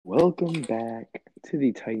Welcome back to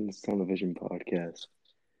the Titans Television Podcast.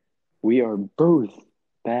 We are both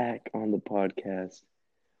back on the podcast.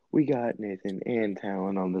 We got Nathan and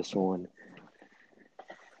Talon on this one.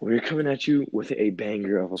 We're coming at you with a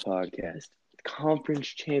banger of a podcast. Conference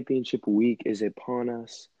Championship Week is upon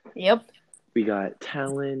us. Yep. We got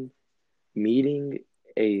Talon meeting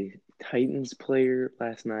a Titans player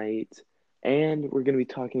last night, and we're going to be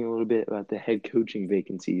talking a little bit about the head coaching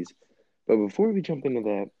vacancies. But before we jump into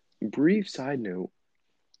that, brief side note,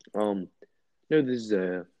 no, this is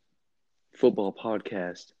a football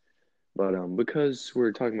podcast, but because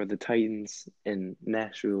we're talking about the Titans and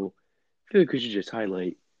Nashville, I feel like we should just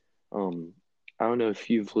highlight, I don't know if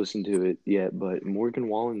you've listened to it yet, but Morgan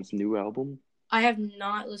Wallen's new album. I have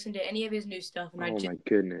not listened to any of his new stuff. My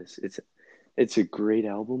goodness, it's a great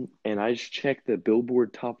album, and I just checked the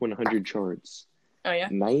Billboard Top 100 charts. Oh, yeah?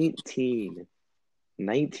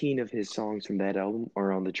 19 of his songs from that album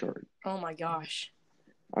are on the chart. Oh, my gosh.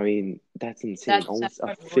 I mean, that's insane. Almost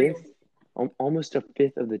a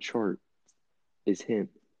fifth of the chart is him.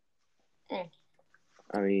 Mm.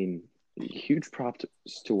 I mean, huge props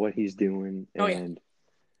to what he's doing and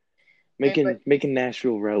making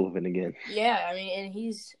Nashville relevant again. Yeah, I mean, and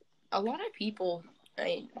he's a lot of people. I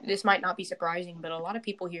mean, this might not be surprising, but a lot of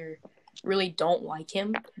people here really don't like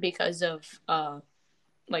him because of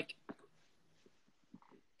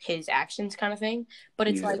his actions, kind of thing. But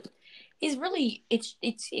it's like he's really it's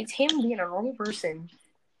him being a normal person.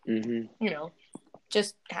 Mm-hmm. You know,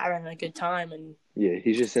 just having a good time and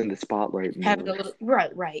he's just in the spotlight. Having a little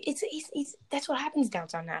right. It's that's what happens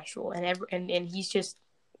downtown Nashville, and he's just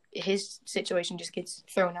his situation just gets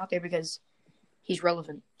thrown out there because he's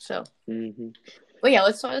relevant. So, But yeah,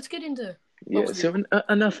 let's get into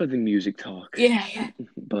enough of the music talk. Yeah.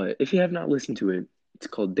 But if you have not listened to it, it's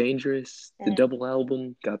called Dangerous. The double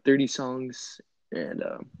album got 30 songs, and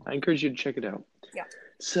I encourage you to check it out. Yeah.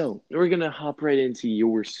 So we're gonna hop right into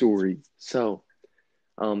your story. So,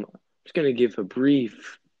 I'm just gonna give a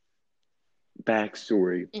brief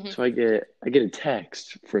backstory. Mm-hmm. So I get a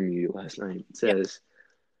text from you last night. It says,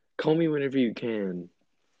 "Call me whenever you can."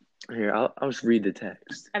 Here, I'll just read the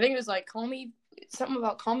text. I think it was like, call me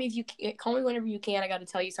whenever you can. I got to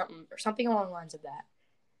tell you something, or something along the lines of that.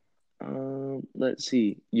 Let's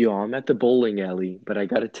see. Yo, I'm at the bowling alley, but I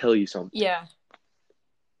got to tell you something. Yeah.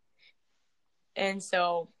 And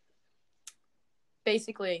so,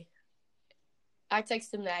 basically, I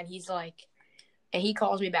text him that, and he's like, and he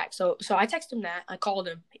calls me back. So I text him that. I called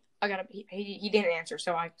him. He didn't answer.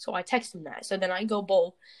 So I text him that. So then I go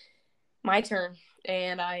bowl. My turn,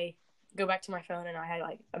 and I go back to my phone, and I had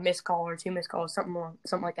like a missed call or 2 missed calls,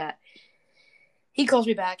 something like that. He calls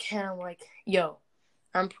me back, and I'm like, "Yo,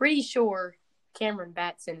 I'm pretty sure Cameron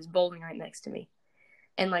Batson is bowling right next to me,"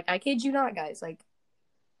 and like, I kid you not, guys, like,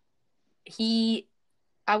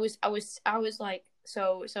 I was like,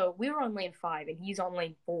 so we were on lane 5, and he's on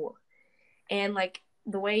lane 4, and like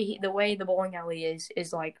the way the bowling alley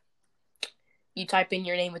is like, you type in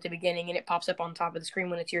your name at the beginning and it pops up on top of the screen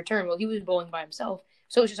when it's your turn. Well, he was bowling by himself,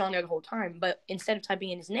 so it was just on there the whole time. But instead of typing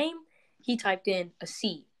in his name, he typed in a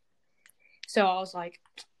C. So I was like,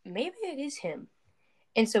 maybe it is him.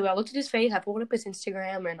 And so I looked at his face, I pulled up his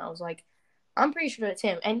Instagram, and I was like, I'm pretty sure that's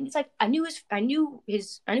him. And it's like, I knew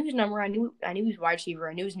his number, I knew his wide receiver,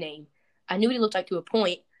 I knew his name, I knew what he looked like to a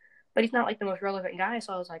point, but he's not like the most relevant guy.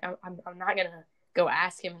 So I was like, I'm not gonna go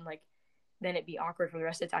ask him and like, then it'd be awkward for the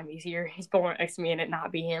rest of the time he's here. He's bowling next to me and it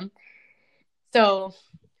not be him. So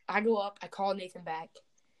I go up, I call Nathan back,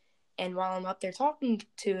 and while I'm up there talking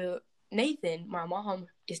to Nathan, my mom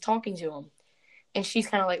is talking to him, and she's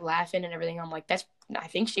kind of like laughing and everything. I'm like, I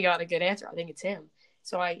think she got a good answer. I think it's him.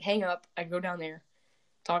 So I hang up, I go down there,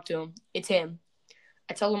 talk to him. It's him.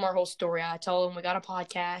 I tell him our whole story. I tell him we got a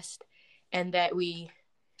podcast and that we're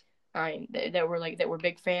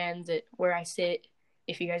big fans at where I sit.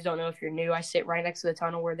 If you guys don't know, if you're new, I sit right next to the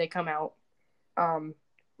tunnel where they come out, where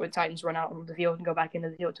the Titans run out on the field and go back into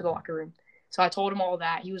the field to the locker room. So I told him all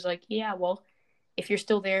that. He was like, yeah, well, if you're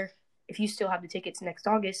still there, if you still have the tickets next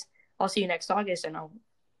August, I'll see you next August, and I'll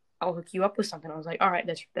hook you up with something. I was like, all right,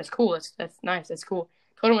 that's cool. That's nice. That's cool.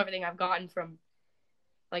 Told him everything I've gotten from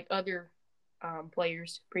like other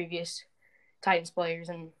players, previous Titans players,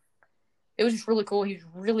 and it was just really cool. He was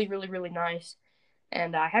really, really, really nice.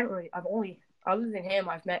 And other than him,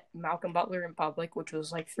 I've met Malcolm Butler in public, which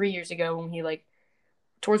was like 3 years ago when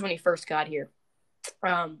he first got here,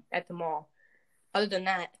 at the mall. Other than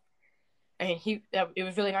that, I mean, it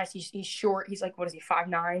was really nice. He's short. He's like, what is he,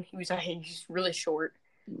 5'9"? He's really short.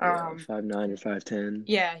 5'9" or 5'10".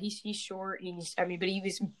 Yeah, he's short. But he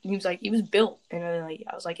was built, and I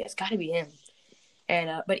was like, it's got to be him.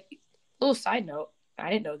 And but little side note, I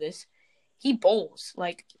didn't know this. He bowls,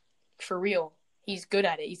 like, for real. He's good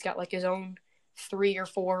at it. He's got like his own 3 or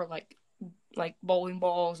 4 like bowling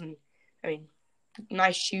balls, and I mean,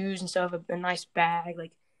 nice shoes and stuff, a nice bag.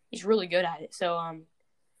 Like, he's really good at it. So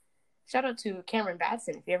shout out to Cameron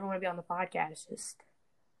Batson. If you ever want to be on the podcast, just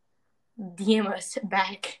DM us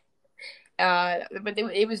back. But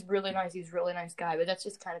it was really nice. He was a really nice guy. But that's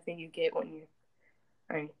just the kind of thing you get when you.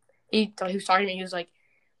 I mean, he was talking to me. He was like,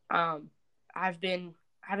 I haven't been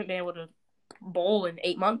able to bowl in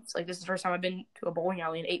 8 months. Like, this is the first time I've been to a bowling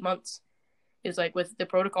alley in 8 months. It was like, with the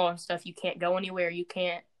protocol and stuff, you can't go anywhere. You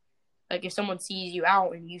can't, like, if someone sees you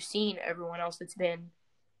out and you've seen everyone else that's been,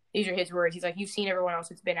 these are his words. He's like, you've seen everyone else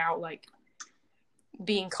that's been out, like,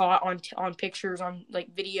 being caught on pictures, on,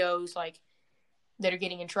 like, videos, like, that are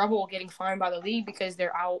getting in trouble, getting fined by the league because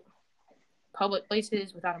they're out public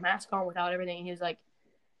places without a mask on, without everything. And he was like,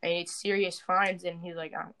 I mean, it's serious fines. And he was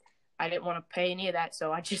like, I didn't want to pay any of that,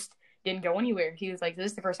 so I just didn't go anywhere. He was like,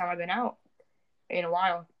 this is the first time I've been out in a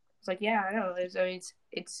while. I was like, yeah, I know.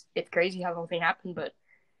 It's crazy how the whole thing happened, but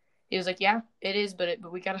he was like, yeah, it is, but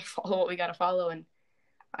we gotta follow what we gotta follow. And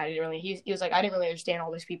I didn't really. He was like, I didn't really understand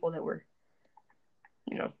all these people that were,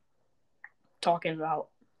 talking about,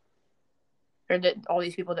 or that all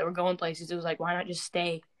these people that were going places. It was like, why not just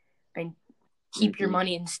stay and keep your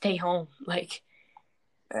money and stay home? Like,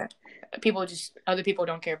 other people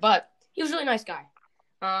don't care. But he was a really nice guy.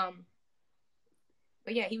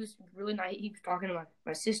 But yeah, he was really nice. He was talking to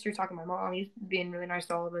my sister, talking to my mom. He was being really nice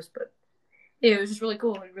to all of us. But yeah, it was just really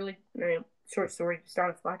cool. And really, short story to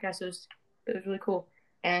start a podcast. It was really cool.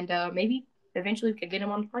 And maybe eventually we could get him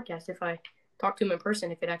on the podcast if I talk to him in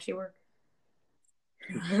person, if it actually worked.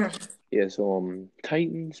 Yeah, so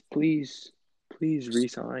Titans, please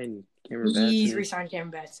re-sign Cameron Batson. Please re-sign Cameron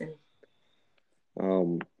Batson.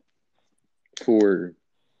 For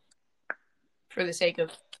the sake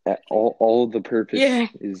of all the purpose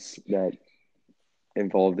is that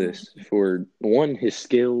involve this. For one, his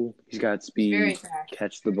skill, he's got speed,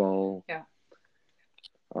 catch the ball. Yeah.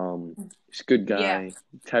 He's a good guy,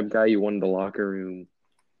 type of guy you want in the locker room.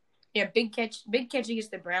 Yeah, big catch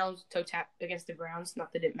against the Browns, toe tap against the Browns.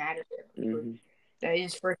 Not that it mattered. Mm-hmm. That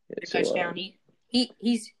is first touchdown.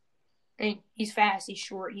 He's fast, he's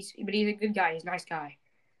short, but he's a good guy. He's a nice guy.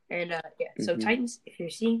 And so Titans, if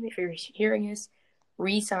you're hearing us,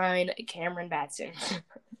 re-sign Cameron Batson.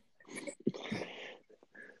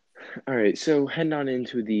 All right, so heading on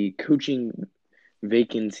into the coaching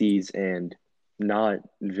vacancies and not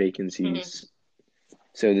vacancies.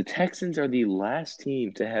 So the Texans are the last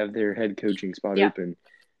team to have their head coaching spot open,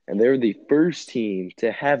 and they're the first team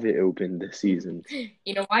to have it open this season.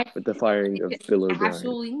 You know why? With the firing of Bill O'Brien.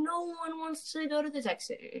 Absolutely no one wants to go to the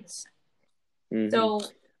Texans. Mm-hmm. So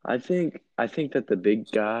I think that the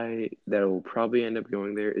big guy that will probably end up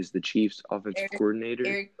going there is the Chiefs' offensive coordinator.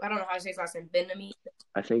 I don't know how to say his last name. Bieniemy.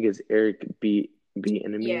 I think it's Eric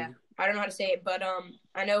Bieniemy. Yeah, I don't know how to say it, but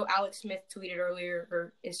I know Alex Smith tweeted earlier,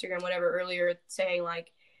 or Instagram, earlier, saying,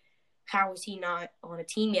 like, how is he not on a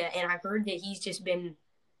team yet? And I heard that he's just been,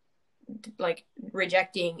 like,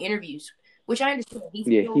 rejecting interviews, which I understand.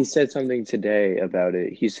 He said something today about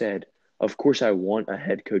it. He said, of course I want a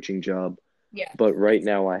head coaching job, but right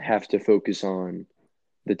now I have to focus on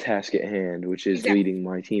the task at hand, which is leading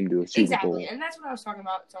my team to a Super Bowl. Exactly, and that's what I was talking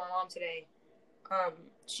about to my mom today. I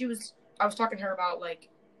was talking to her about, like,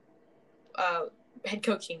 head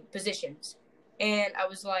coaching positions, and I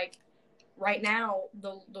was like, right now,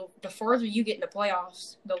 the farther you get in the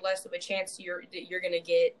playoffs, the less of a chance you're gonna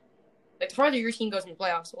get. Like, the farther your team goes in the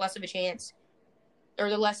playoffs, the less of a chance, or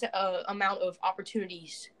the less amount of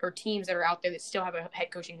opportunities or teams that are out there that still have a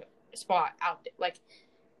head coaching spot out there. Like,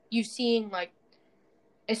 you've seen, like,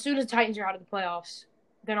 as soon as the Titans are out of the playoffs,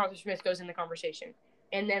 then Arthur Smith goes in the conversation,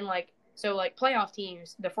 and then playoff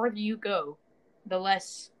teams, the farther you go, the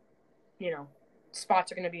less,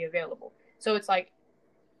 spots are going to be available. So it's like,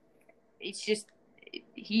 it's just,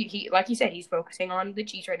 he like you said, he's focusing on the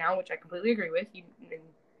Chiefs right now, which I completely agree with. You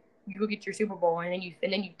go get your Super Bowl, and then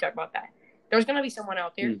you talk about that. There's going to be someone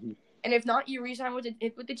out there, and if not, you resign with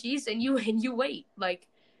the Chiefs, and you wait. Like,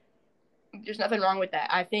 there's nothing wrong with that.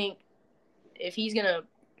 I think if he's gonna,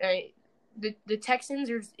 the Texans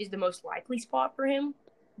is the most likely spot for him,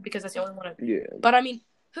 because that's the only one. Yeah. But I mean,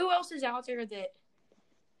 who else is out there that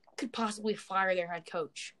could possibly fire their head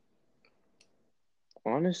coach?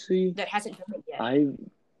 Honestly, that hasn't done it yet.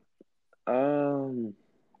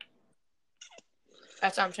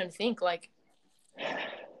 That's what I'm trying to think. Like,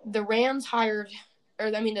 the Rams hired,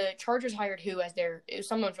 the Chargers hired who as it was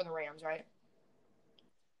someone from the Rams, right?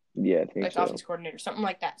 Yeah, I think like so. Offense coordinator, something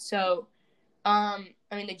like that. So I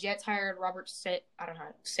mean, the Jets hired I don't know,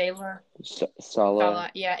 Saylor.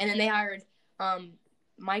 Salah. Yeah, and then they hired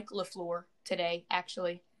Mike LaFleur today,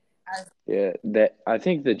 actually. Yeah, that I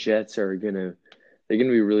think the Jets are they're gonna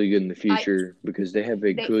be really good in the I future because they have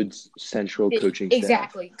a they, good central they coaching staff.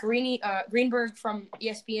 exactly Greenberg from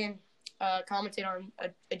ESPN commented on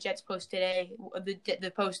a Jets post today.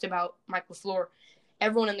 The post about Mike LaFleur.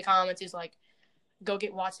 Everyone in the comments is like, "Go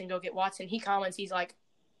get Watson, go get Watson." He comments, he's like,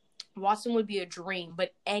 "Watson would be a dream,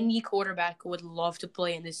 but any quarterback would love to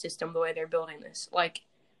play in this system the way they're building this. Like,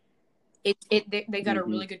 they got a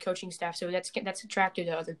Hmm. really good coaching staff, so that's attractive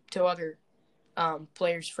to other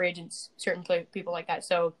players, free agents, certain people like that.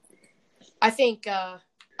 So I think I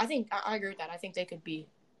agree with that. I think they could be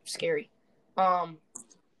scary. Um,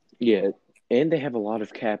 Yeah, and they have a lot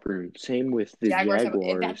of cap room. Same with the Jaguars have that.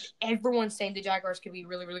 Jaguars. Everyone's saying the Jaguars could be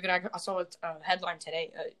really, really good. I saw a headline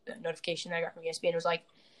today, a notification that I got from ESPN.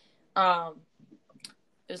 Um,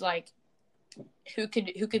 it was like who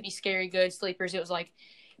could be scary good sleepers. It was like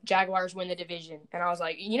Jaguars win the division, and I was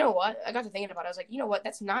like, you know what? I got to thinking about it. I was like, you know what?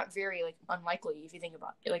 That's not very like unlikely if you think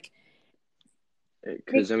about it. Like,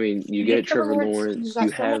 Because I mean, you you get get Trevor Trevor Lawrence. You've Lawrence, got you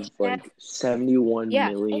so much have depth. like 71 Yeah,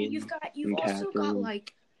 and million you've in cap also got room.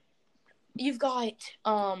 like you've got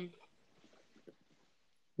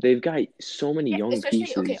They've got so many yeah, young especially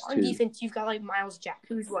okay pieces on too. defense. You've got like Miles Jack,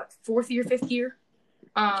 who's what, fourth year, fifth year.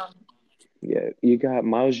 Um, Yeah, you got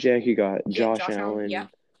Miles Jack, you got yeah, Josh Josh Allen. Yeah,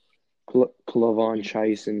 Allen, Clavon mm-hmm.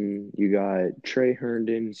 Chaisson, you got Trey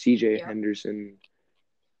Herndon, C.J. Yeah. Henderson.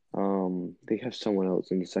 They have someone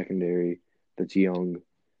else in the secondary that's young.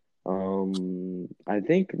 I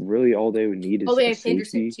think really all they would need Oh, is they a have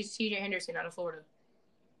Henderson, safety. C.J. Henderson out of Florida.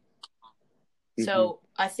 Hmm. So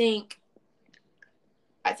I think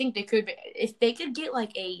they could if they could get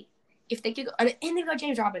like if they could, and they've got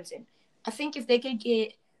James Robinson. I think if they could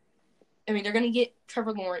get, I mean, they're gonna get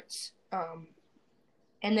Trevor Lawrence,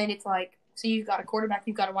 and then it's like, so you've got a quarterback,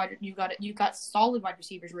 you've got solid wide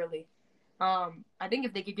receivers really. I think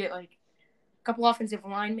if they could get like a couple offensive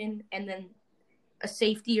linemen and then a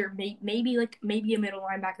safety or maybe a middle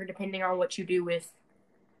linebacker depending on what you do with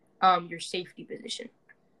your safety position.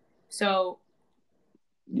 So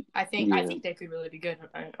I Yeah. think they could really be good,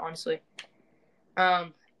 honestly.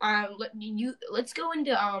 Let's go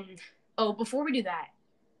into oh, before we do that,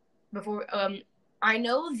 before I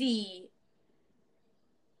know the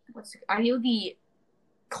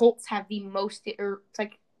Colts have the most, or it's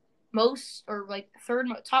like most, or like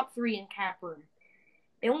top three in cap room.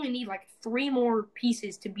 They only need like three more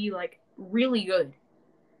pieces to be like really good.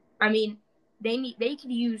 I mean, they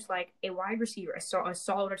could use like a wide receiver, a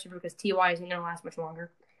solid receiver, because Ty isn't gonna last much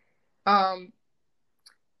longer. Um,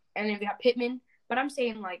 and then we got Pittman, but I'm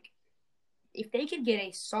saying like if they could get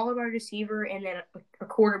a solid wide receiver and then a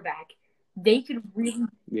quarterback, they could really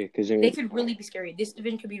Yeah, because they could really be scary. This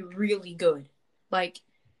division could be really good. Like,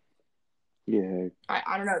 yeah,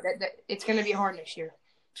 I don't know, that it's gonna be hard next year,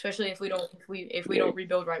 especially if we yeah, don't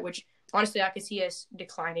rebuild right. Which honestly, I could see us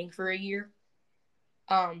declining for a year.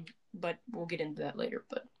 But we'll get into that later.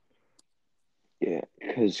 But yeah,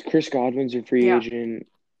 because Chris Godwin's a free yeah, agent.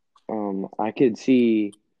 I could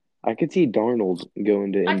see Darnold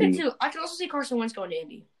going to I could Indy. too. I could also see Carson Wentz going to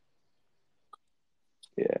Indy.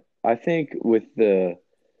 Yeah, I think with the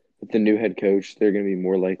new head coach, they're going to be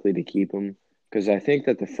more likely to keep him because I think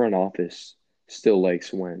that the front office still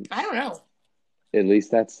likes I don't Wentz. know. At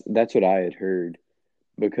least that's what I had heard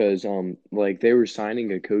because like they were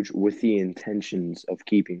signing a coach with the intentions of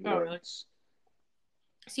keeping Oh, really? Wentz.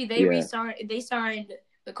 See, Yeah. they signed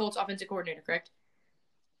the Colts offensive coordinator, correct?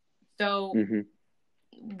 So Hmm.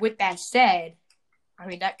 with that said, I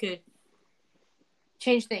mean that could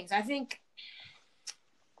change things. I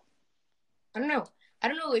don't know. I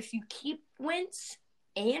don't know if you keep Wentz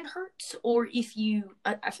and Hurts, or if you.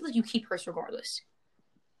 I feel like you keep Hurts regardless.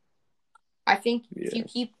 Yeah. I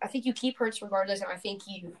think you keep Hurts regardless, and I think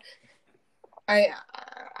you. I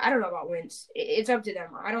I don't know about Wentz. It's up to them.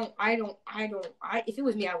 If it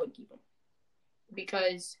was me, I wouldn't keep him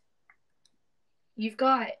because you've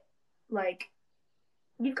got like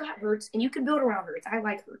you've got Hurts, and you can build around Hurts. I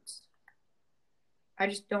like Hurts. I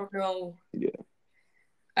just don't know. Yeah.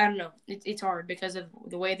 I don't know. It's hard because of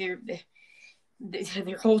the way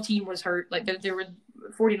their whole team was hurt. Like there were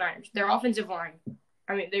 49ers. Their offensive line.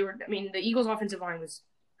 I mean, the Eagles' offensive line was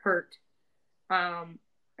hurt. I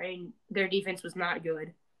mean, their defense was not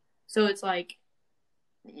good. So it's like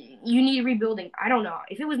you need rebuilding. I don't know.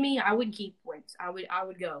 If it was me, I wouldn't keep Wentz. I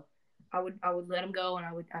would go. I would let him go, and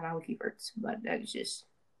I would keep Hurts. But that's just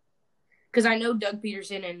because I know Doug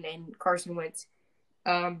Peterson and Carson Wentz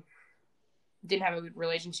um, didn't have a good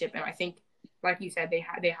relationship, and I think like you said, they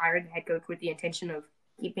hired the head coach with the intention of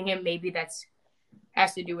keeping him. Maybe that's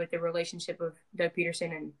has to do with the relationship of Doug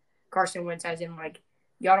Peterson and Carson Wentz, as in like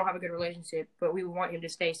y'all don't have a good relationship, but we want him to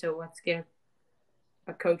stay, so let's get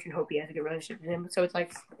a coach and hope he has a good relationship with him. So it's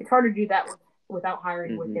like it's hard to do that without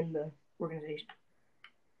hiring within the organization.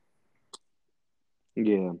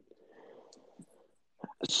 Yeah.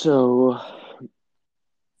 So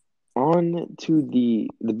on to the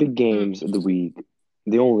big games of the week,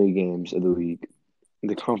 the only games of the week,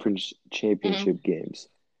 the conference championship games.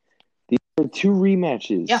 These are two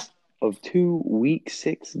rematches of 2 week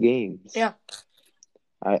 6 games. Yeah.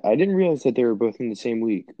 I didn't realize that they were both in the same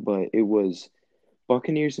week, but it was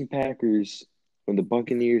Buccaneers and Packers when the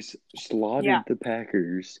Buccaneers slaughtered the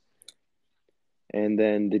Packers, and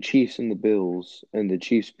then the Chiefs and the Bills, and the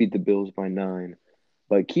Chiefs beat the Bills by 9.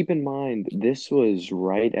 But keep in mind, this was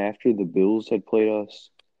right after the Bills had played us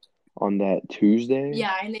on that Tuesday.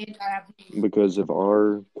 Yeah, and they because of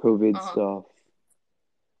our COVID stuff.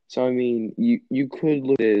 So I mean, you could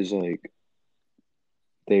look at it as like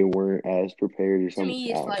they weren't as prepared or something. To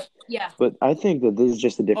me, it's like But I think that this is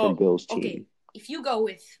just a different Bills team. Okay, if you go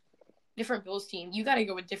with different Bills team, you got to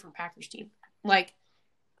go with different Packers team. Like.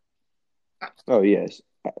 Oh yes,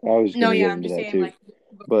 I was going to get I'm into just that saying, too. like,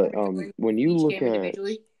 But when you look at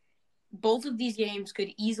individually, both of these games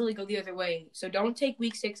could easily go the other way. So don't take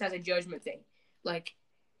Week 6 as a judgment thing. Like,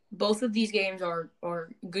 both of these games are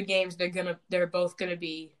good games. They're both gonna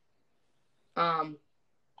be.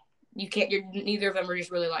 You can't. Neither of them are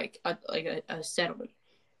just really like a settlement.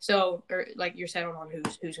 So or like you're settled on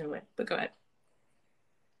who's gonna win. But go ahead.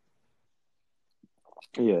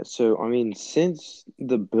 Yeah, so I mean, since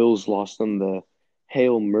the Bills lost on the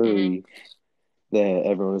Hail Mary that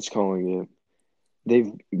everyone's calling it,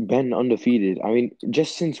 they've been undefeated. I mean,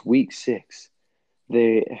 just since week 6,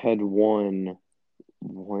 they had won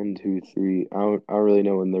 1, 2, 3. I don't really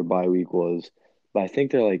know when their bye week was, but I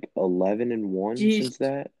think they're like 11-1 since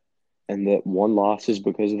that, and that one loss is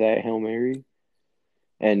because of that Hail Mary.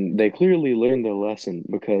 And they clearly learned their lesson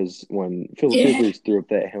because when Philip Rivers threw up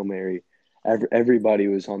that Hail Mary, everybody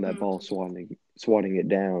was on that ball swatting it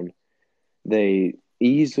down. They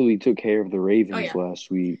easily took care of the Ravens last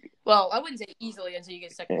week. Well, I wouldn't say easily until you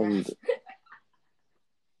get second half.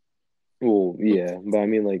 Well, yeah, but I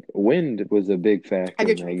mean, like, wind was a big factor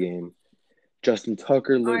in that game. Justin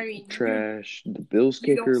Tucker looked trash. The Bills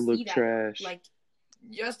kicker looked trash. Like,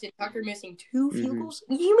 Justin Tucker missing 2 field goals?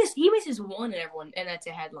 He misses 1 and that's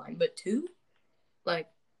a headline. But 2? Like.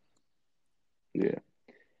 Yeah.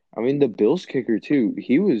 I mean, the Bills kicker, too,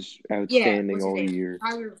 he was outstanding all year.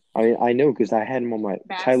 I know because I had him on my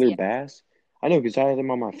Tyler Bass. I know because I had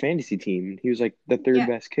him on my fantasy team. He was like the third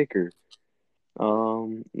best kicker.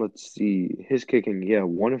 Let's see. His kicking,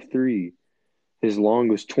 1 of 3. His long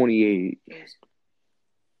was 28.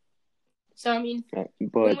 So, I mean,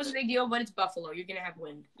 wind was a big deal, but it's Buffalo. You're going to have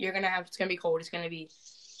wind. It's going to be cold. It's going to be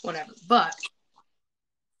whatever. But.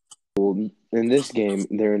 In this game,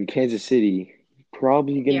 they're in Kansas City.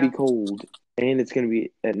 Probably going to be cold, and it's going to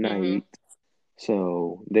be at night.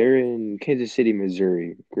 So, they're in Kansas City,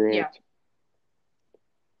 Missouri, correct? Yeah.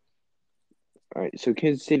 All right, so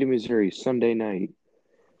Kansas City, Missouri, Sunday night.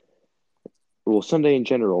 Well, Sunday in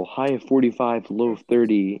general, high of 45, low of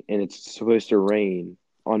 30, and it's supposed to rain.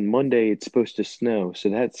 On Monday, it's supposed to snow, so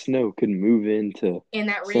that snow could move into and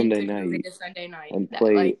that rain could move into Sunday night. And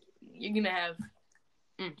play. Like, you're going to have.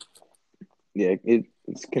 Yeah,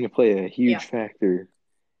 it's going to play a huge factor.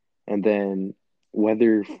 And then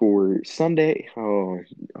weather for Sunday, oh,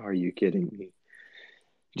 are you kidding me?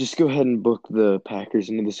 Just go ahead and book the Packers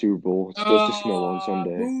into the Super Bowl. It's supposed to snow on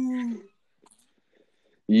Sunday. Boo.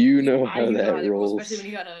 You know how that rolls. Especially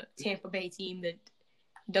when you got a Tampa Bay team that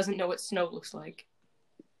doesn't know what snow looks like.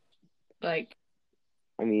 Like,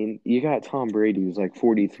 I mean, you got Tom Brady who's like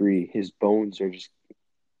 43. His bones are just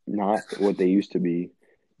not what they used to be.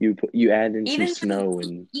 You add in some snow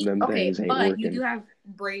and them things ain't working. But you do have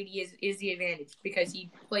Brady is the advantage because he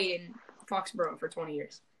played in Foxborough for 20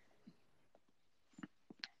 years.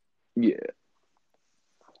 Yeah.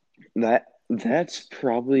 That's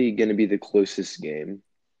probably going to be the closest game.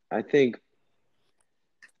 I think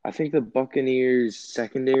the Buccaneers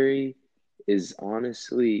secondary is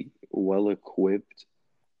honestly well equipped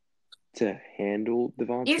to handle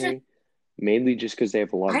Devontae, mainly just because they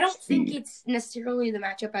have a lot of speed. I don't think it's necessarily the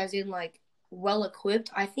matchup as in like well equipped.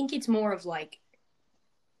 I think it's more of like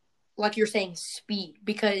you're saying speed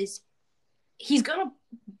because he's gonna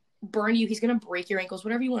burn you. He's gonna break your ankles,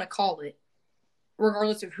 whatever you want to call it,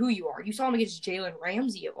 regardless of who you are. You saw him against Jalen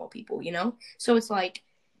Ramsey of all people, you know. So it's like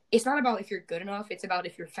it's not about if you're good enough. It's about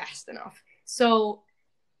if you're fast enough. So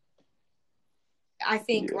I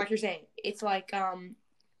think, Yeah. like you're saying, it's like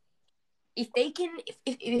if they can,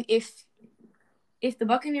 if the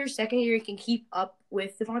Buccaneers secondary can keep up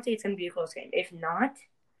with Devontae, it's going to be a close game. If not,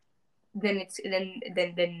 then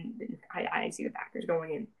I see the Packers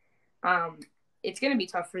going in. It's going to be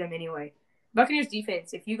tough for them anyway. Buccaneers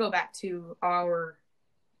defense, if you go back to our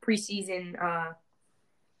preseason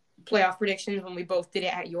playoff predictions when we both did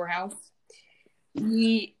it at your house,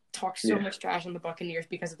 we talked so much trash on the Buccaneers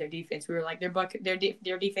because of their defense. We were like,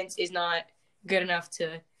 their defense is not good enough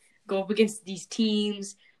to go up against these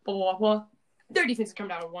teams, blah, blah, blah. Their defense has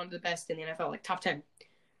come out one of the best in the NFL, like top 10.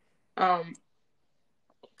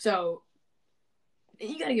 So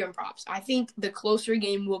you got to give them props. I think the closer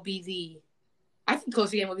game will be the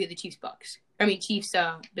Chiefs Bucks. I mean Chiefs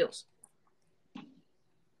Bills.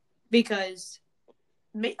 Because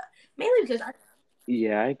mainly because I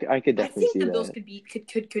could definitely think see the that. Bills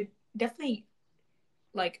could definitely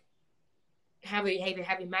like have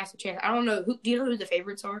a massive chance. I don't know do you know who the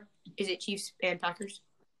favorites are? Is it Chiefs and Packers?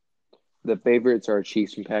 The favorites are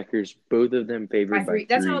Chiefs and Packers. Both of them favored by 3.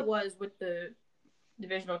 That's how it was with the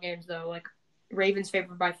divisional games, though. Like Ravens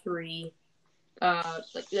favored by 3. When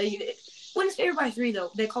it's favored by 3,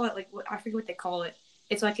 though, they call it I forget what they call it.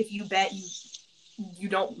 It's like if you bet you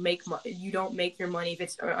don't make your money if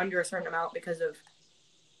it's under a certain amount because of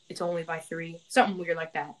it's only by 3, something weird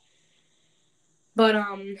like that. But I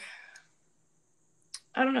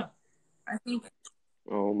don't know. I think.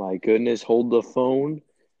 Oh my goodness! Hold the phone.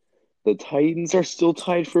 The Titans are still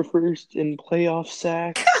tied for first in playoff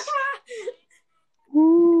sacks.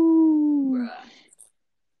 Woo!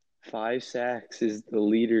 5 sacks is the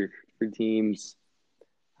leader for teams.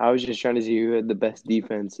 I was just trying to see who had the best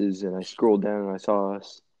defenses, and I scrolled down and I saw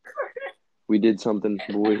us. We did something,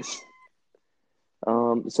 boys.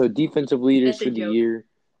 So defensive leaders for the year.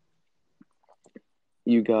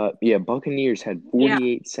 You got Buccaneers had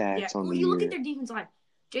 48 sacks on the year. You look at their defense line.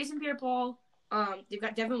 Jason Pierre-Paul. They've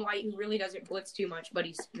got Devin White, who really doesn't blitz too much, but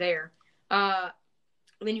he's there. And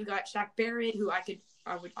then you got Shaq Barrett, who I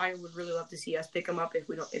would really love to see us pick him up if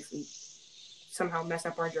we somehow mess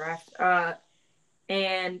up our draft.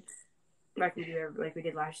 And like we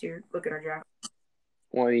did last year, look at our draft.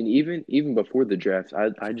 Well, I mean, even before the draft,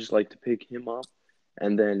 I just like to pick him up,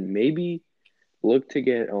 and then maybe look to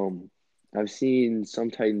get I've seen some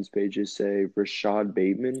Titans pages say Rashad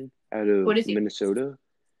Bateman out of Minnesota.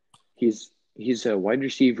 He's a wide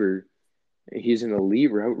receiver. He's an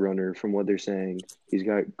elite route runner from what they're saying. He's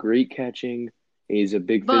got great catching. He's a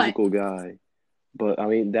big physical guy. But I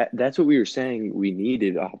mean that's what we were saying we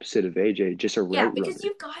needed opposite of AJ, just a route runner. Yeah, because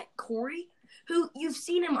you've got Corey, who you've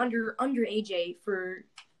seen him under AJ for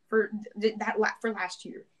last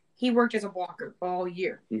year. He worked as a blocker all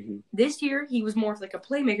year. Mm-hmm. This year, he was more of like a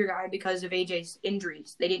playmaker guy because of AJ's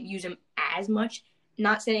injuries. They didn't use him as much.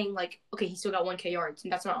 Not saying okay, he still got 1K yards,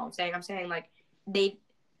 and that's not all I'm saying. I'm saying they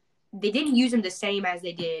didn't use him the same as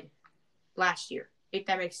they did last year, if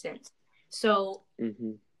that makes sense. So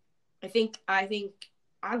I think I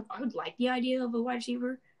would like the idea of a wide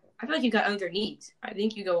receiver. I feel like you've got other needs. I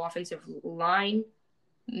think you go offensive line,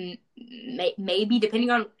 maybe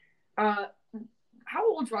depending on how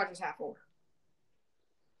old's Rodgers Saffold?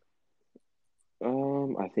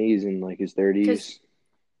 I think he's in his 30s.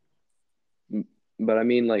 But I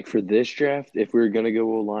mean, for this draft, if we were gonna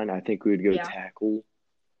go O-line, I think we would go tackle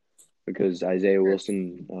because Isaiah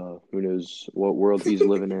Wilson, who knows what world he's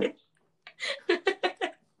living in.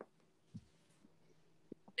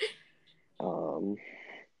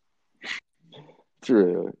 It's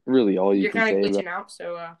really all you can say. You're kind of glitching out,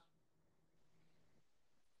 so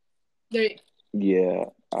there. Yeah,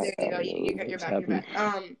 there you go. You're back.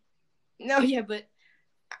 No, yeah, but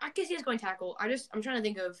I can see us going tackle. I'm trying to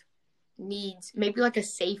think of needs, maybe like a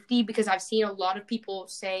safety, because I've seen a lot of people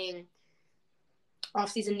saying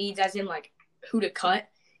offseason needs, as in who to cut,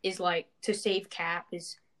 is to save cap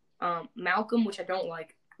is Malcolm, which I don't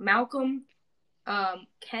like. Malcolm,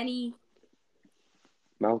 Kenny.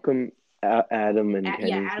 Malcolm, Adam, and Kenny.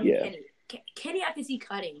 Yeah, Adam and Kenny. Kenny, I can see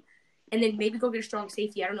cutting. And then maybe go get a strong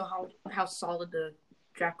safety. I don't know how solid the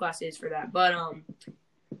draft class is for that. But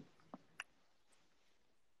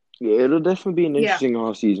yeah, it'll definitely be an interesting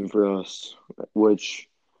offseason for us, which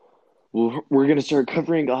we're going to start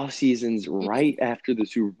covering off seasons right after the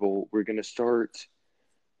Super Bowl. We're going to start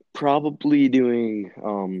probably doing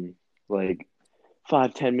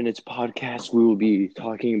 5-10 minutes podcast. We will be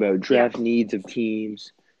talking about draft needs of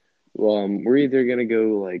teams. We're either going to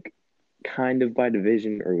go kind of by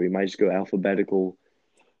division, or we might just go alphabetical.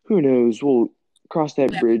 Who knows? We'll cross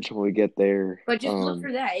that bridge when we get there. But just look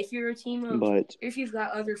for that. If you're a team of, if you've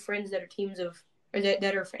got other friends that are teams of, or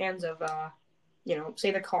that are fans of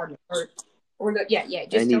say the Cardinals or just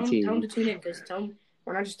Any tell them team. to tune in because tell them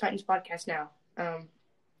we're not just Titans podcast now.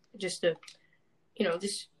 Just to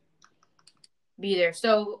just be there.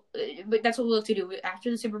 So, but that's what we'll look to do after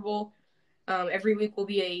the Super Bowl. Every week will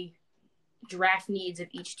be a draft needs of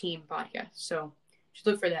each team podcast. So just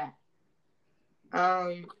look for that.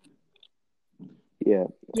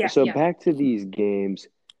 Yeah. So back to these games.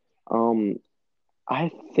 I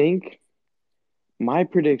think my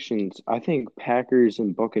predictions, I think Packers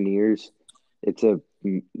and Buccaneers, it's a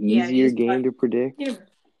Yeah, it easier is. game to predict Yeah.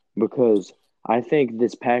 because I think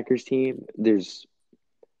this Packers team, there's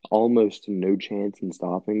almost no chance in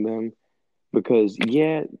stopping them because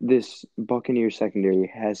yeah, this Buccaneers secondary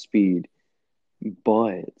has speed,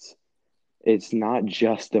 but it's not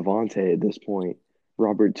just Devontae at this point.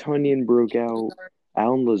 Robert Tonyan broke out.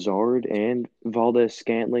 Alan Lazard and Valdez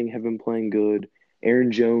Scantling have been playing good.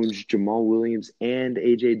 Aaron Jones, Jamal Williams, and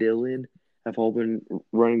A.J. Dillon have all been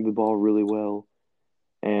running the ball really well.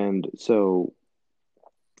 And so,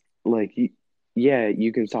 like, yeah,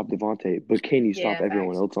 you can stop Devontae, but can you stop Yeah,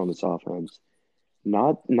 everyone facts. else on this offense?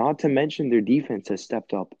 Not to mention their defense has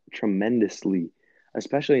stepped up tremendously,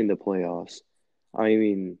 especially in the playoffs. I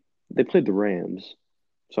mean, they played the Rams,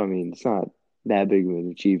 so I mean, it's not that big of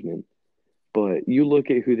an achievement. But you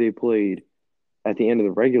look at who they played at the end of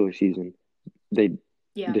the regular season, they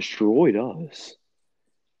Yeah. destroyed us.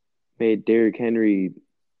 Made Derrick Henry,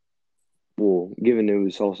 well, given it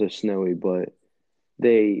was also snowy, but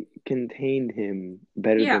they contained him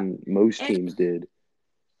better Yeah. than most And teams did.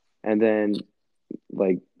 And then,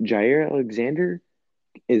 like, Jair Alexander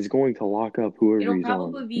is going to lock up whoever it'll he's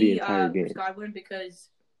on probably the be entire Chris game. Godwin because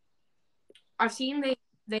I've seen they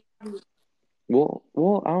Well,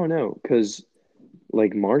 I don't know, because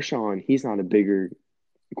like Marshawn, he's not a bigger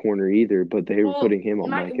corner either, but they were well putting him on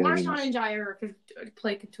Mike Marshawn Evans. and Jair could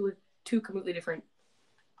play two completely different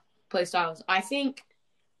play styles. I think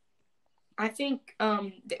okay,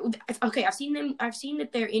 I've seen that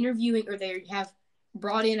they're interviewing or they have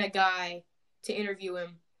brought in a guy to interview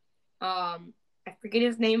him. I forget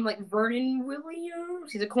his name, like Vernon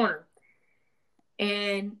Williams. He's a corner.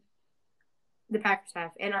 And the Packers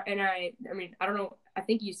have. I mean, I don't know. I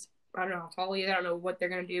don't know how tall he is. I don't know what they're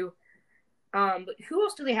gonna do. But who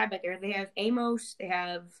else do they have back there? They have Amos. They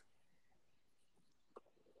have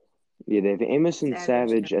Yeah, they have Amos and Savage.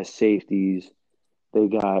 Savage as safeties. They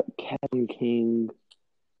got Kevin King,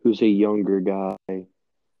 who's a younger guy.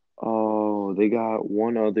 Oh, they got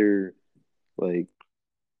one other like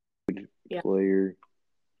Yeah. player.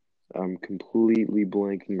 I'm completely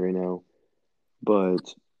blanking right now,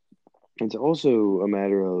 but it's also a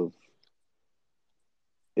matter of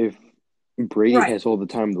if Brady Right. has all the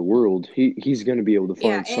time in the world, he's going to be able to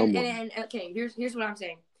Yeah. find someone. And okay. Here's what I'm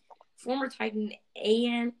saying. Former Titan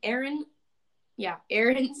Aaron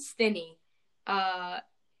Stinney, uh,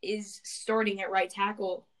 is starting at right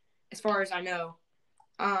tackle, as far as I know.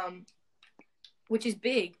 Which is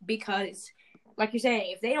big because, like you're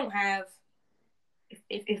saying, if they don't have,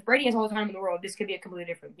 if Brady has all the time in the world, this could be a completely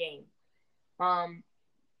different game.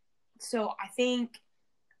 So I think,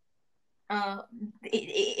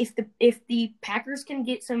 if the Packers can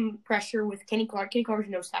get some pressure with Kenny Clark's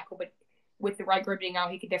no tackle, but with the right guard being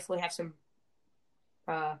out, he could definitely have some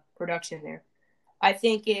production there. I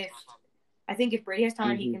think if Brady has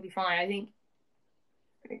time, he Hmm. can be fine. I think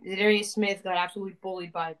Zadarius Smith got absolutely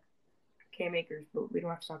bullied by Cam Akers, but we don't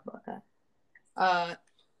have to talk about that. I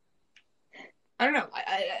don't know.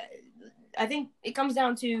 I think it comes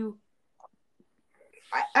down to.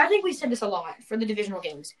 I think we said this a lot for the divisional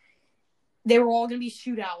games. They were all going to be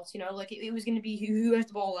shootouts, like it was going to be who has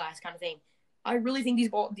the ball last kind of thing. I really think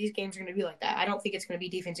these games are going to be like that. I don't think it's going to be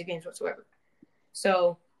defensive games whatsoever.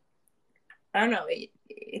 So I don't know.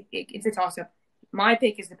 It's a toss up. My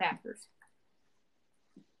pick is the Packers.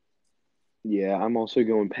 Yeah, I'm also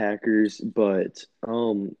going Packers, but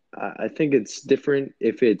I think it's different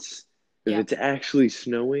if Yeah, it's actually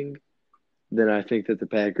snowing, then I think that the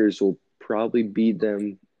Packers will probably beat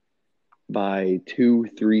them by two,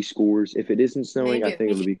 three scores. If it isn't snowing, I maybe.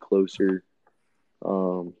 think it'll be closer.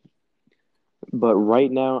 Um, but right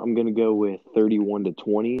now I'm gonna go with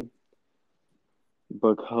 31-20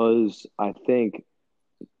 because I think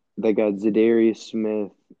they got Zadarius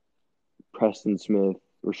Smith, Preston Smith,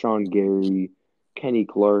 Rashawn Gary, Kenny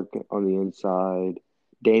Clark on the inside,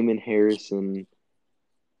 Damon Harrison,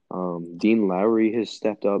 Dean Lowry has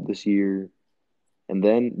stepped up this year, and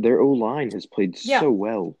then their O line has played Yeah. so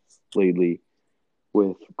well lately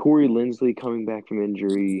with Corey Linsley coming back from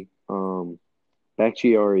injury.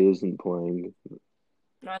 Bakhtiari isn't playing.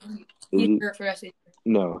 No, Is he's he? hurt for us.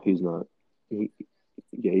 No, he's not. He,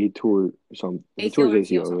 Yeah, he tore some. He tore ACL or his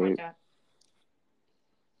MCL, ACL, something like right? that.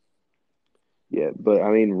 Yeah, but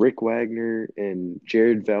I mean, Rick Wagner and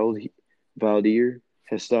Valdir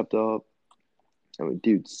has stepped up. I mean,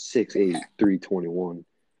 dude, 6'8", 321.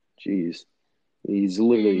 Jeez, he's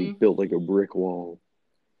literally Mm-hmm. built like a brick wall.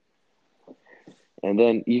 And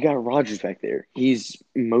then you got Rodgers back there. He's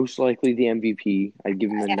most likely the MVP. I'd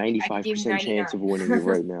give him a I could give him 95% chance of winning it 99.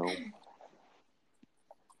 right now.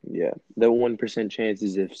 Yeah, the 1% chance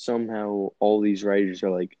is if somehow all these writers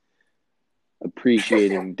are like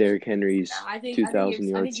appreciating Derrick Henry's I 2,000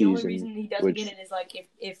 yard think the only season, reason he doesn't get which it is like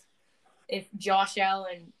if Josh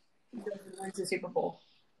Allen wins the Super Bowl.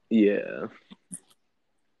 yeah,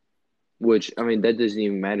 which I mean that doesn't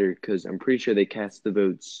even matter because I'm pretty sure they cast the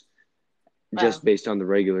votes Oh, just based on the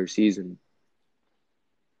regular season.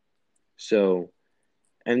 So,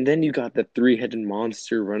 and then you got the three-headed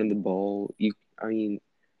monster running the ball. I mean,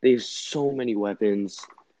 they have so many weapons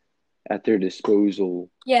at their disposal.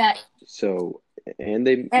 yeah, So, and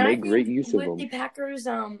they and I make great think use of with the them. Packers,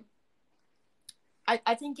 I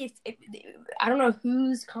think if I don't know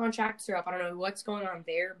whose contracts are up, I don't know what's going on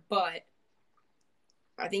there, but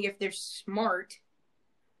I think if they're smart,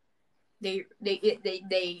 if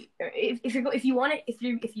you want it, if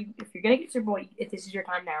you're gonna get Super Bowl, if this is your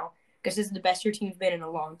time now, because this is the best your team's been in a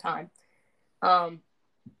long time, um,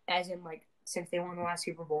 as in like since they won the last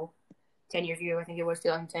Super Bowl 10 years ago, I think it was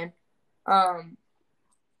 2010. Um,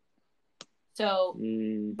 so, but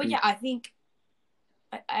Hmm. yeah, I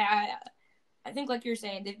I think like you're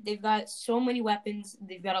saying, they've got so many weapons.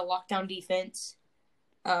 They've got a lockdown defense,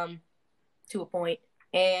 um, to a point,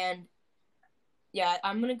 and yeah,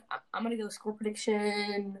 I'm gonna go score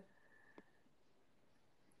prediction.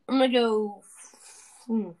 I'm gonna go.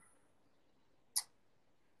 I'm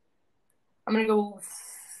gonna go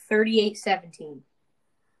 38-17.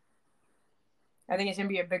 I think it's gonna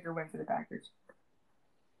be a bigger win for the Packers.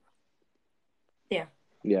 Yeah.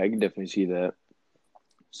 Yeah, I can definitely see that.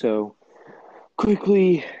 So,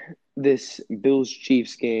 quickly, this Bills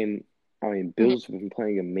Chiefs game. I mean, Mm-hmm. Bills have been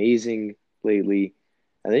playing amazing lately.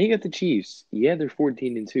 And then you got the Chiefs. Yeah, they're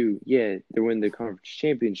 14-2. Yeah, they're winning the conference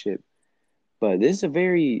championship. But this is a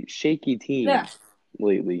very shaky Yeah. team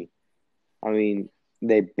lately. I mean,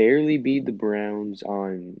 they barely beat the Browns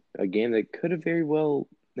on a game that could have very well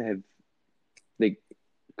have they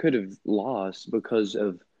could have lost because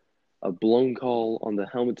of a blown call on the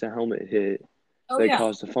helmet to helmet hit Oh that yeah.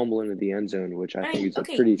 caused a fumble into the end zone, which I I think mean, is a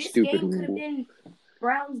okay, pretty this stupid game could have rule. been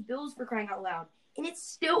Browns Bills for crying out loud, and it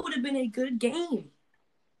still would have been a good game.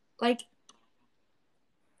 Like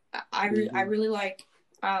I Hmm. really like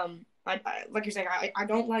like you're saying, I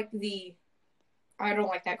don't like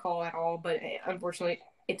that call at all. But unfortunately,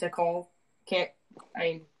 it's a call. Can't I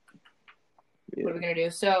mean, what are Yeah. we gonna do?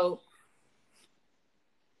 So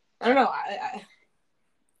I don't know.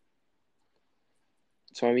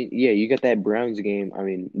 So I mean, yeah, you got that Browns game. I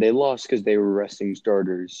mean, they lost because they were resting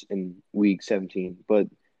starters in week 17. But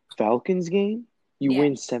Falcons game, you Yeah,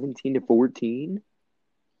 win 17-14,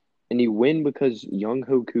 and you win because Young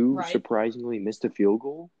Hoku right. surprisingly missed a field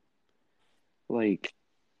goal. Like,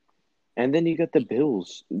 and then you got the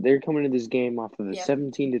Bills. They're coming to this game off of a Yeah,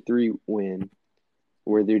 17-3 win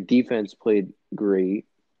where their defense played great.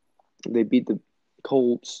 They beat the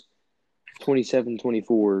Colts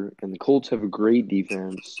 27-24, and the Colts have a great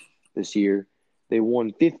defense this year. They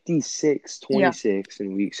won yeah, 56-26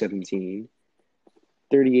 in week 17,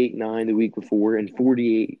 38-9 the week before, and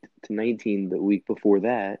 48-19 the week before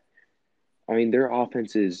that. I mean, their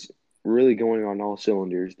offense is really going on all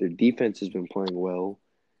cylinders. Their defense has been playing well.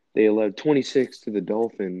 They allowed 26 to the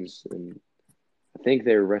Dolphins, and I think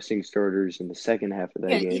they were resting starters in the second half of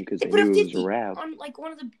that yeah. game They because they put up knew it was a 50 wrap. on like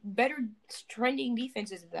one of the better trending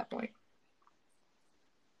defenses at that point.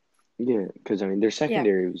 Yeah, because I mean their Yeah,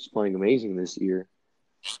 secondary was playing amazing this year.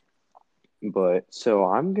 But so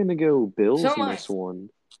I'm gonna go so Bills am in I. this one,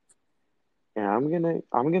 and I'm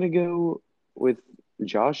gonna go with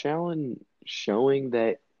Josh Allen showing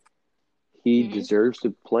that he Mm-hmm. deserves to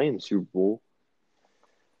play in the Super Bowl.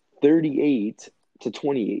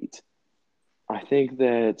 38-28. I think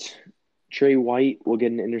that Trey White will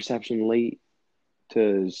get an interception late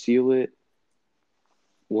to seal it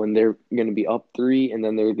when they're going to be up three, and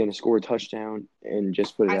then they're going to score a touchdown and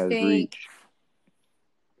just put it I out of think reach.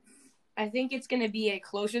 I think it's gonna be a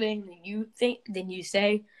closer game than you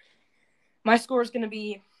say. My score is gonna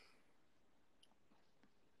be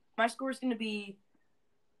my score is gonna be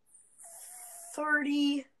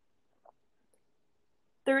 30,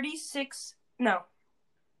 36. No,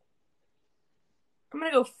 I'm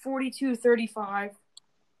gonna go 42-35.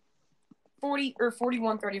 40 or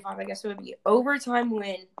 41-35, I guess it would be overtime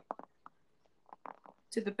win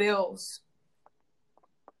to the Bills.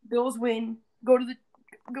 Bills win, go to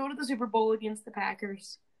the Super Bowl against the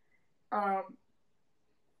Packers. I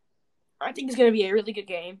think it's going to be a really good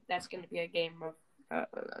game. That's going to be a game of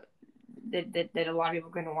that a lot of people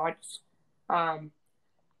are going to watch.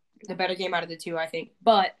 The better game out of the two, I think.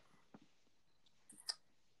 But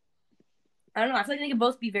I don't know. I feel like they could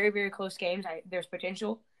both be very, very close games. There's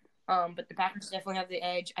potential. But the Packers definitely have the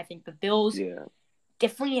edge. I think the Bills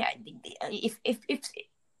definitely.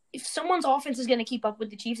 If someone's offense is going to keep up with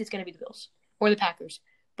the Chiefs, it's going to be the Bills or the Packers.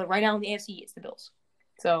 But right now in the AFC, it's the Bills.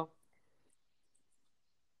 So.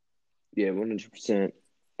 Yeah, 100%.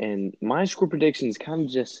 And my score prediction is kind of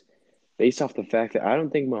just based off the fact that I don't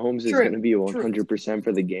think Mahomes is going to be 100%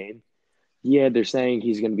 for the game. Yeah, they're saying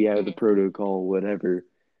he's going to be out of the protocol, whatever.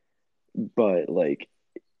 But, like,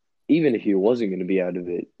 even if he wasn't going to be out of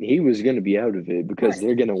it, he was going to be out of it because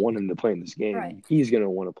they're going to want him to play in this game. Right. He's going to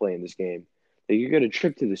want to play in this game. Like, you got a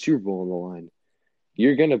trip to the Super Bowl on the line.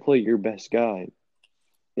 You're going to play your best guy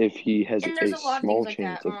if he has and there's a a lot small of things like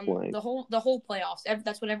chance that. of playing. The whole playoffs.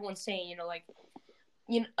 That's what everyone's saying.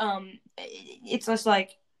 It's just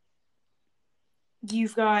like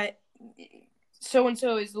you've got so and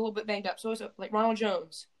so is a little bit banged up. So like Ronald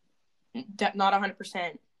Jones, not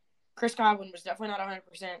 100%. Chris Godwin was definitely not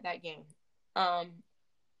 100% that game.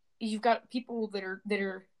 You've got people that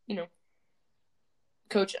are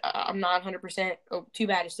Coach, I'm not 100%. Oh, too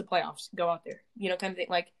bad. It's the playoffs. Go out there. Kind of thing.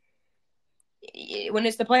 Like when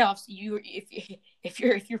it's the playoffs, if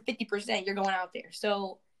you're 50%, you're going out there.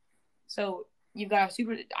 So you've got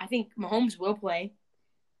I think Mahomes will play,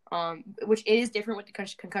 which is different with the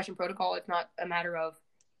concussion protocol. It's not a matter of,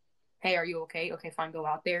 hey, are you okay? Okay, fine, go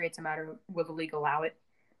out there. It's a matter of will the league allow it.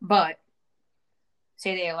 But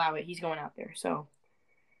say they allow it, he's going out there. So,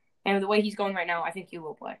 and the way he's going right now, I think he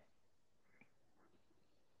will play.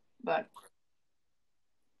 But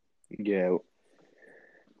yeah,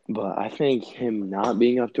 but I think him not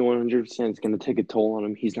being up to 100% is going to take a toll on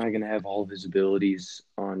him. He's not going to have all of his abilities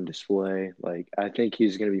on display. Like, I think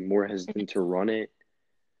he's going to be more hesitant to run it,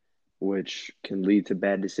 which can lead to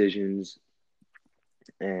bad decisions.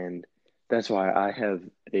 And that's why I have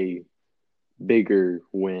a bigger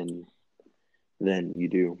win than you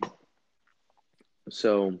do.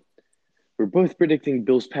 So we're both predicting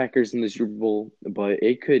Bills Packers in the Super Bowl, but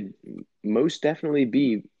it could most definitely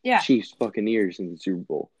be Chiefs Buccaneers in the Super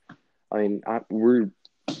Bowl. I mean, we're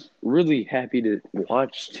really happy to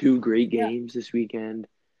watch two great games this weekend,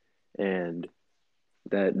 and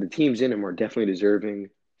that the teams in them are definitely deserving.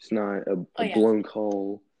 It's not a blown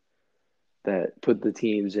call that put the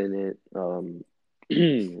teams in it.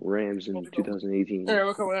 Rams in 2018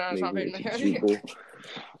 maybe Super Bowl.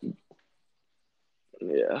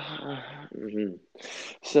 Yeah. Mm-hmm.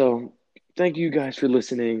 So thank you guys for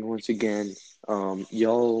listening once again.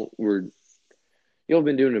 Y'all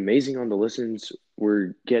been doing amazing on the listens.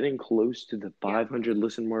 We're getting close to the 500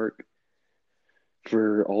 listen mark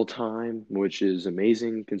for all time, which is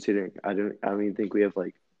amazing considering I don't even think we have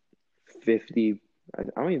like 50. I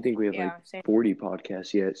don't even think we have like 40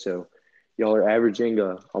 podcasts yet. So y'all are averaging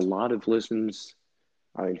a lot of listens.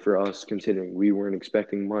 I mean, for us, considering we weren't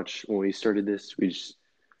expecting much when we started this, we just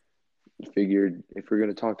figured if we're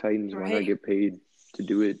going to talk Titans, why not get paid to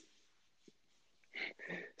do it?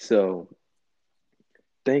 So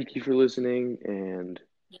thank you for listening and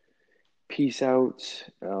peace out.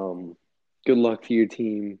 Good luck to your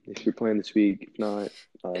team if you're playing this week. If not,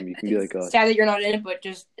 you can be like us. Sad that you're not in it, but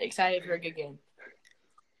just excited for a good game.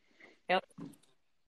 Yep.